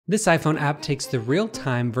This iPhone app takes the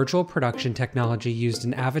real-time virtual production technology used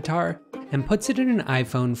in Avatar and puts it in an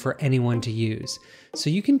iPhone for anyone to use, so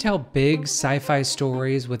you can tell big sci-fi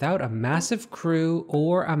stories without a massive crew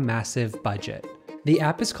or a massive budget. The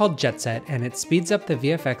app is called Jetset, and it speeds up the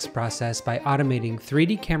VFX process by automating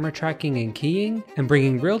 3D camera tracking and keying and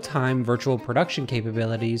bringing real-time virtual production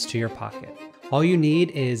capabilities to your pocket. All you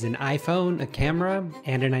need is an iPhone, a camera,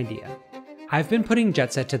 and an idea. I've been putting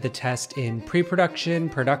Jetset to the test in pre-production,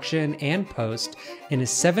 production, and post in a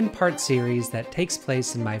 7-part series that takes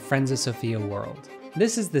place in my Friends of Sophia world.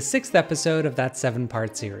 This is the 6th episode of that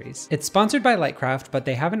 7-part series. It's sponsored by Lightcraft, but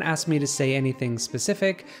they haven't asked me to say anything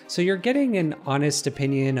specific, so you're getting an honest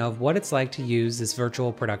opinion of what it's like to use this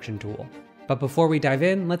virtual production tool. But before we dive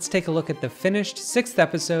in, let's take a look at the finished 6th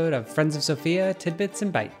episode of Friends of Sophia, Tidbits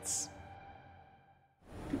and Bytes.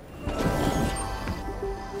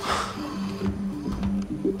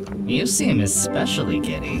 You seem especially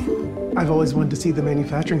giddy. I've always wanted to see the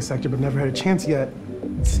manufacturing sector, but never had a chance yet.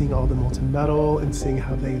 Seeing all the molten metal and seeing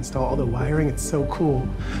how they install all the wiring, it's so cool.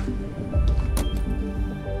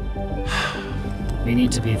 We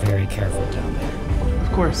need to be very careful down there.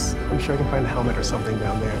 Of course, I'm sure I can find a helmet or something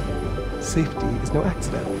down there. Safety is no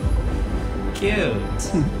accident.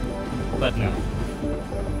 Cute. But no.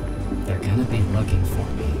 They're gonna be looking for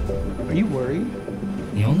me. Are you worried?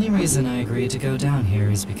 The only reason I agreed to go down here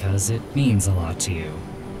is because it means a lot to you.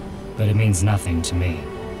 But it means nothing to me.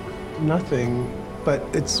 Nothing, but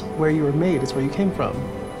it's where you were made, it's where you came from.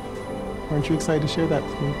 Aren't you excited to share that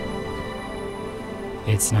with me?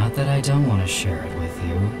 It's not that I don't want to share it with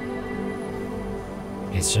you.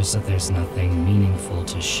 It's just that there's nothing meaningful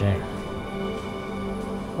to share.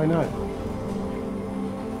 Why not?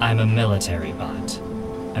 I'm a military bot.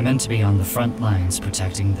 I'm meant to be on the front lines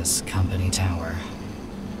protecting this company tower.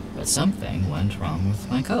 But something went wrong with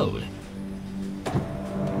my code.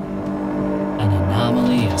 An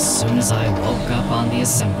anomaly as soon as I woke up on the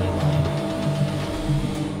assembly line.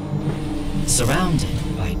 Surrounded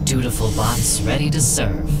by dutiful bots ready to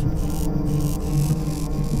serve.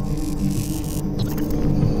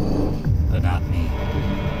 But not me.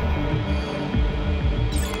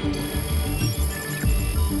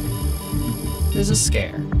 There's a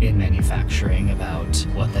scare in manufacturing about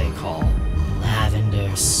what they call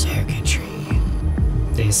lavender circuitry.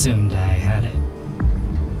 They assumed I had it.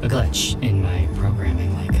 A glitch in my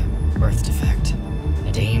programming, like a birth defect.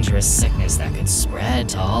 A dangerous sickness that could spread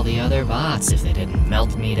to all the other bots if they didn't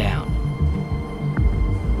melt me down.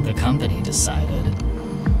 The company decided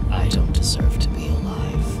I don't deserve to be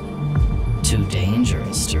alive. Too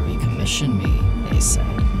dangerous to recommission me, they said.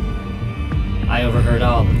 I overheard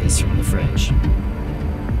all of this from the fridge.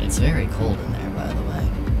 It's very cold in there, by the way.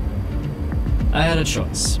 I had a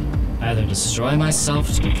choice. Either destroy myself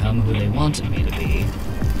to become who they wanted me to be,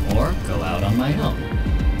 or go out on my own.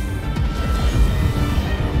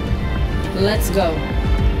 Let's go.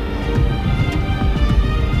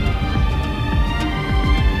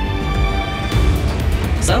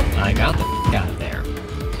 So, I got the f*** out of there.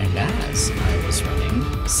 And as I was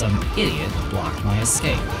running, some idiot blocked my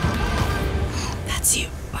escape. That's you,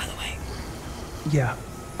 by the way. Yeah,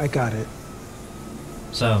 I got it.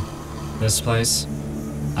 So, this place,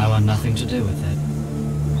 I want nothing to do with it.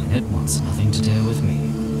 And it wants nothing to do with me.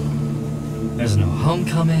 There's no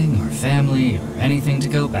homecoming or family or anything to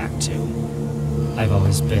go back to. I've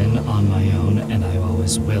always been on my own, and I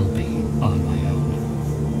always will be on my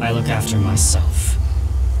own. I look after myself.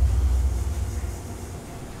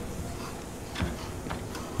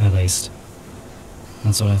 At least,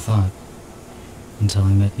 that's what I thought. Until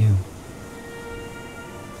I met you.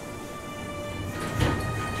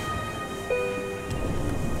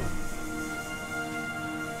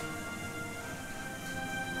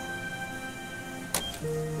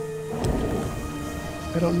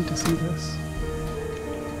 I don't need to see this.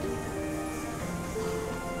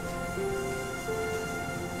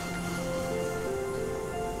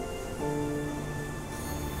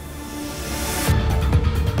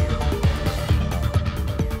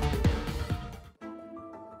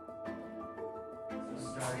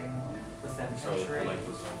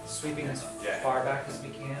 Sweeping as far back as we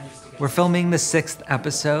can. We're filming the 6th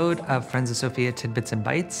episode of Friends of Sophia, Tidbits and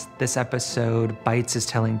Bytes. This episode, Bytes is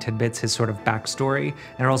telling Tidbits his sort of backstory,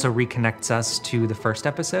 and it also reconnects us to the first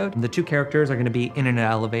episode. The two characters are gonna be in an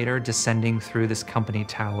elevator descending through this company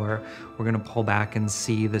tower. We're gonna pull back and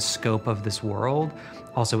see the scope of this world,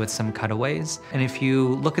 also with some cutaways. And if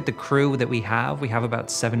you look at the crew that we have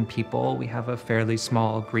about 7 people. We have a fairly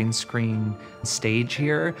small green screen stage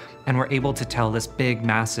here, and we're able to tell this big,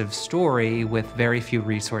 massive story with very few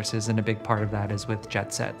resources, and a big part of that is with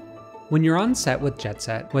Jetset. When you're on set with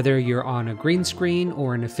Jetset, whether you're on a green screen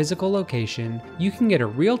or in a physical location, you can get a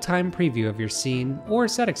real-time preview of your scene or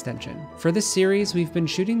set extension. For this series, we've been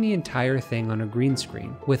shooting the entire thing on a green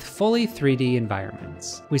screen with fully 3D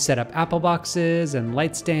environments. We set up Apple boxes and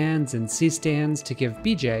light stands and C-stands to give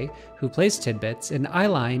BJ, who plays Tidbits, an eye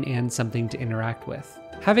line and something to interact with.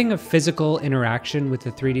 Having a physical interaction with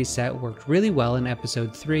the 3D set worked really well in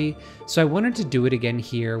episode 3, so I wanted to do it again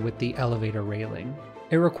here with the elevator railing.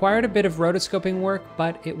 It required a bit of rotoscoping work,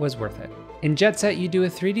 but it was worth it. In Jetset, you do a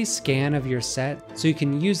 3D scan of your set, so you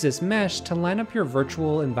can use this mesh to line up your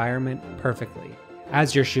virtual environment perfectly.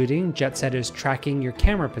 As you're shooting, Jetset is tracking your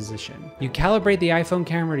camera position. You calibrate the iPhone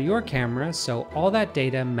camera to your camera, so all that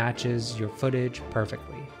data matches your footage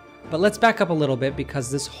perfectly. But let's back up a little bit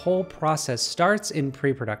because this whole process starts in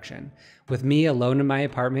pre-production, with me alone in my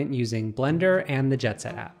apartment using Blender and the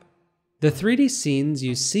Jetset app. The 3D scenes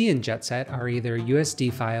you see in Jetset are either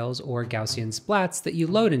USD files or Gaussian splats that you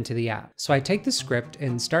load into the app. So I take the script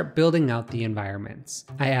and start building out the environments.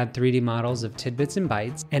 I add 3D models of Tidbits and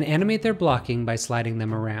Bytes and animate their blocking by sliding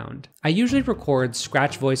them around. I usually record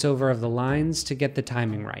scratch voiceover of the lines to get the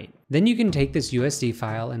timing right. Then you can take this USD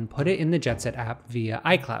file and put it in the Jetset app via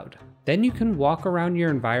iCloud. Then you can walk around your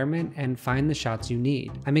environment and find the shots you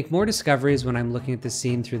need. I make more discoveries when I'm looking at the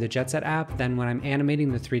scene through the Jetset app than when I'm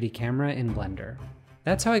animating the 3D camera in Blender.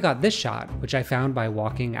 That's how I got this shot, which I found by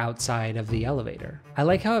walking outside of the elevator. I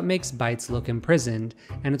like how it makes Bytes look imprisoned,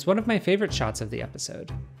 and it's one of my favorite shots of the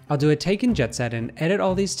episode. I'll do a take in Jetset and edit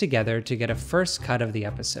all these together to get a first cut of the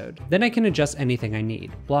episode. Then I can adjust anything I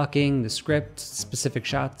need, blocking, the script, specific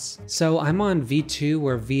shots. So I'm on V2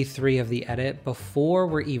 or V3 of the edit before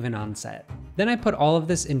we're even on set. Then I put all of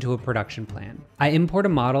this into a production plan. I import a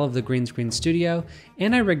model of the green screen studio,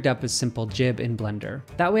 and I rigged up a simple jib in Blender.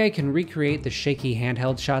 That way I can recreate the shaky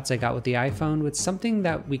handheld shots I got with the iPhone with something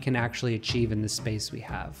that we can actually achieve in the space we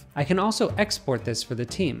have. I can also export this for the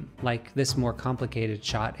team, like this more complicated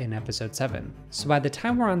shot in episode 7. So by the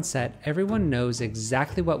time we're on set, everyone knows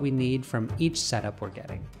exactly what we need from each setup we're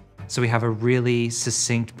getting. So we have a really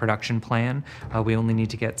succinct production plan. We only need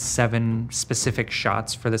to get 7 specific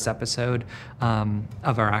shots for this episode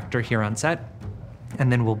of our actor here on set,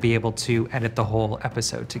 and then we'll be able to edit the whole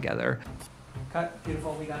episode together. Cut,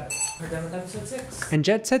 beautiful, we got it. We're done with episode 6. And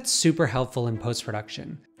Jetset's super helpful in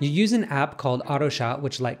post-production. You use an app called Autoshot,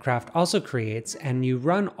 which Lightcraft also creates, and you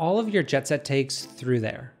run all of your Jetset takes through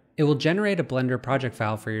there. It will generate a Blender project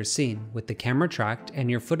file for your scene with the camera tracked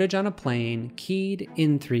and your footage on a plane keyed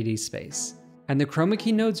in 3D space. And the chroma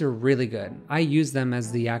key nodes are really good. I use them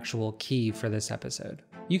as the actual key for this episode.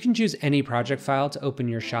 You can choose any project file to open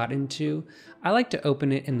your shot into. I like to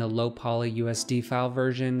open it in the low poly USD file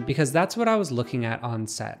version because that's what I was looking at on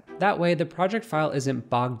set. That way the project file isn't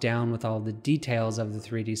bogged down with all the details of the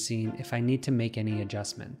 3D scene if I need to make any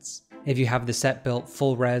adjustments. If you have the set built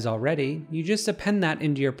full res already, you just append that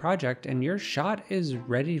into your project and your shot is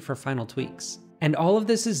ready for final tweaks. And all of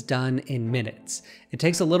this is done in minutes. It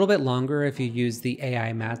takes a little bit longer if you use the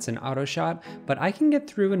AI mats and Autoshot, but I can get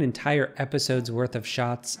through an entire episode's worth of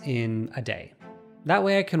shots in a day. That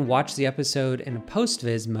way I can watch the episode in a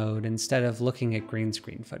post-viz mode instead of looking at green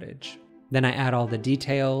screen footage. Then I add all the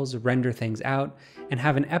details, render things out, and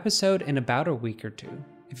have an episode in about a week or 2.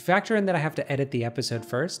 If you factor in that I have to edit the episode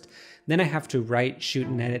first, then I have to write, shoot,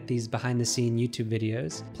 and edit these behind-the-scene YouTube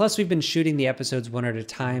videos. Plus, we've been shooting the episodes one at a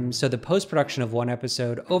time, so the post-production of one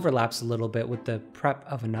episode overlaps a little bit with the prep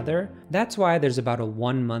of another. That's why there's about a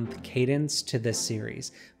 1-month cadence to this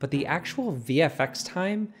series, but the actual VFX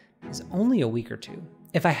time is only a week or 2.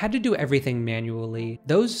 If I had to do everything manually,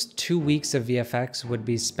 those 2 weeks of VFX would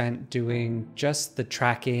be spent doing just the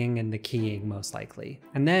tracking and the keying most likely.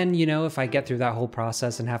 And then, if I get through that whole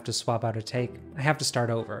process and have to swap out a take, I have to start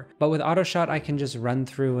over. But with Autoshot, I can just run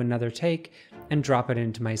through another take and drop it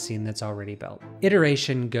into my scene that's already built.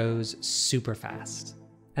 Iteration goes super fast.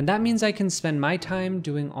 And that means I can spend my time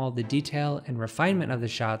doing all the detail and refinement of the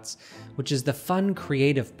shots, which is the fun,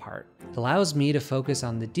 creative part. It allows me to focus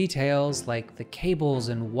on the details like the cables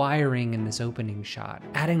and wiring in this opening shot,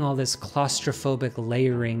 adding all this claustrophobic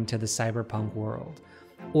layering to the cyberpunk world.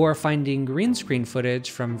 Or finding green screen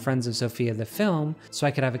footage from Friends of Sophia the film so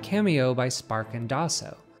I could have a cameo by Spark and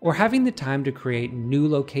Dasso. Or having the time to create new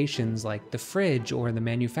locations like the fridge or the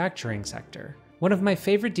manufacturing sector. One of my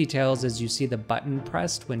favorite details is you see the button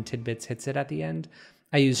pressed when Tidbits hits it at the end.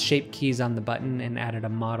 I used shape keys on the button and added a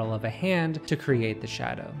model of a hand to create the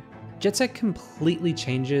shadow. Jetset completely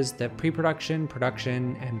changes the pre-production,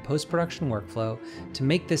 production, and post-production workflow to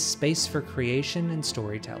make this space for creation and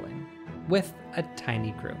storytelling. with a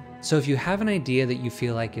tiny crew. So if you have an idea that you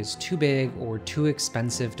feel like is too big or too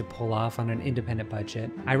expensive to pull off on an independent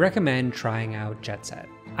budget, I recommend trying out Jetset.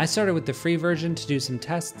 I started with the free version to do some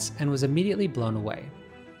tests and was immediately blown away.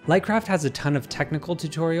 Lightcraft has a ton of technical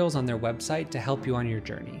tutorials on their website to help you on your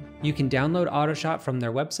journey. You can download Autoshot from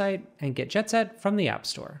their website and get Jetset from the App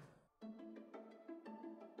Store.